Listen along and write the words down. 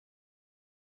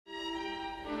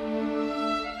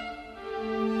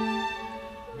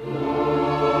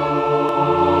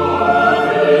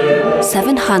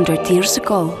700 years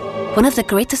ago, one of the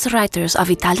greatest writers of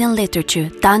Italian literature,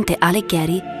 Dante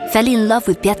Alighieri, fell in love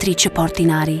with Beatrice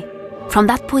Portinari. From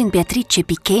that point, Beatrice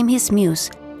became his muse,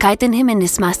 guiding him in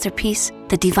his masterpiece,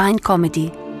 The Divine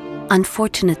Comedy.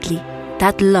 Unfortunately,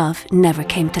 that love never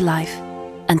came to life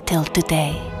until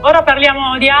today. Ora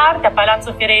parliamo di arte. A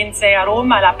Palazzo Firenze a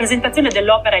Roma, la presentazione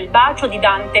dell'opera Il bacio di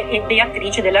Dante e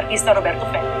Beatrice dell'artista Roberto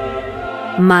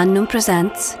Ferri. Magnum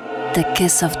presents The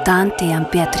Kiss of Dante and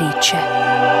Beatrice,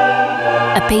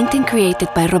 a painting created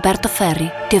by Roberto Ferri,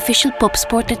 the official Pope's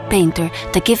portrait painter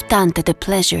that gave Dante the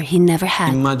pleasure he never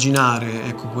had. Immaginare,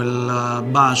 ecco, quel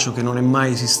bacio che non è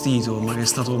mai esistito, ma che è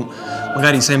stato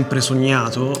magari sempre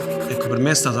sognato, ecco, per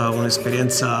me è stata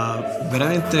un'esperienza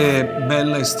veramente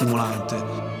bella e stimolante.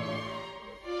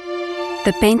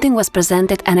 The painting was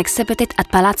presented and exhibited at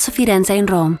Palazzo Firenze in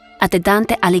Rome, at the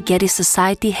Dante Alighieri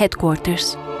Society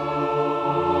headquarters.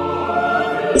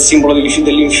 Il simbolo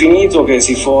dell'infinito che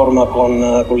si forma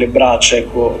con le braccia,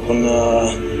 ecco, con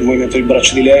il movimento del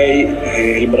braccio di lei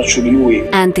e il braccio di lui.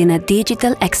 And in a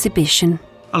digital exhibition.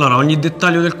 Allora, ogni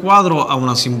dettaglio del quadro ha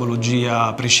una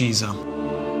simbologia precisa.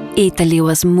 Italy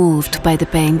was moved by the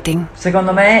painting.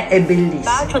 Secondo me è bellissimo. Il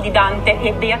bacio di Dante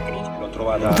e Beatrice.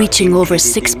 Reaching over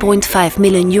 6.5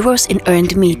 million euros in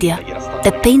earned media,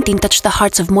 the painting touched the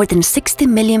hearts of more than 60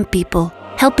 million people,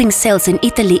 helping sales in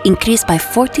Italy increase by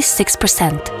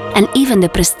 46%. And even the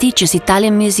prestigious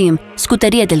Italian museum,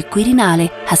 Scuderia del Quirinale,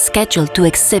 has scheduled to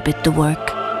exhibit the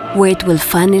work, where it will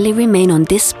finally remain on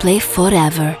display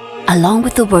forever, along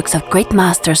with the works of great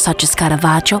masters such as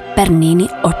Caravaggio, Bernini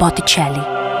or Botticelli.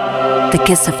 The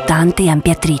Kiss of Dante and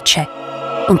Beatrice,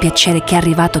 un piacere che è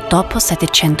arrivato dopo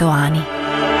 700 anni.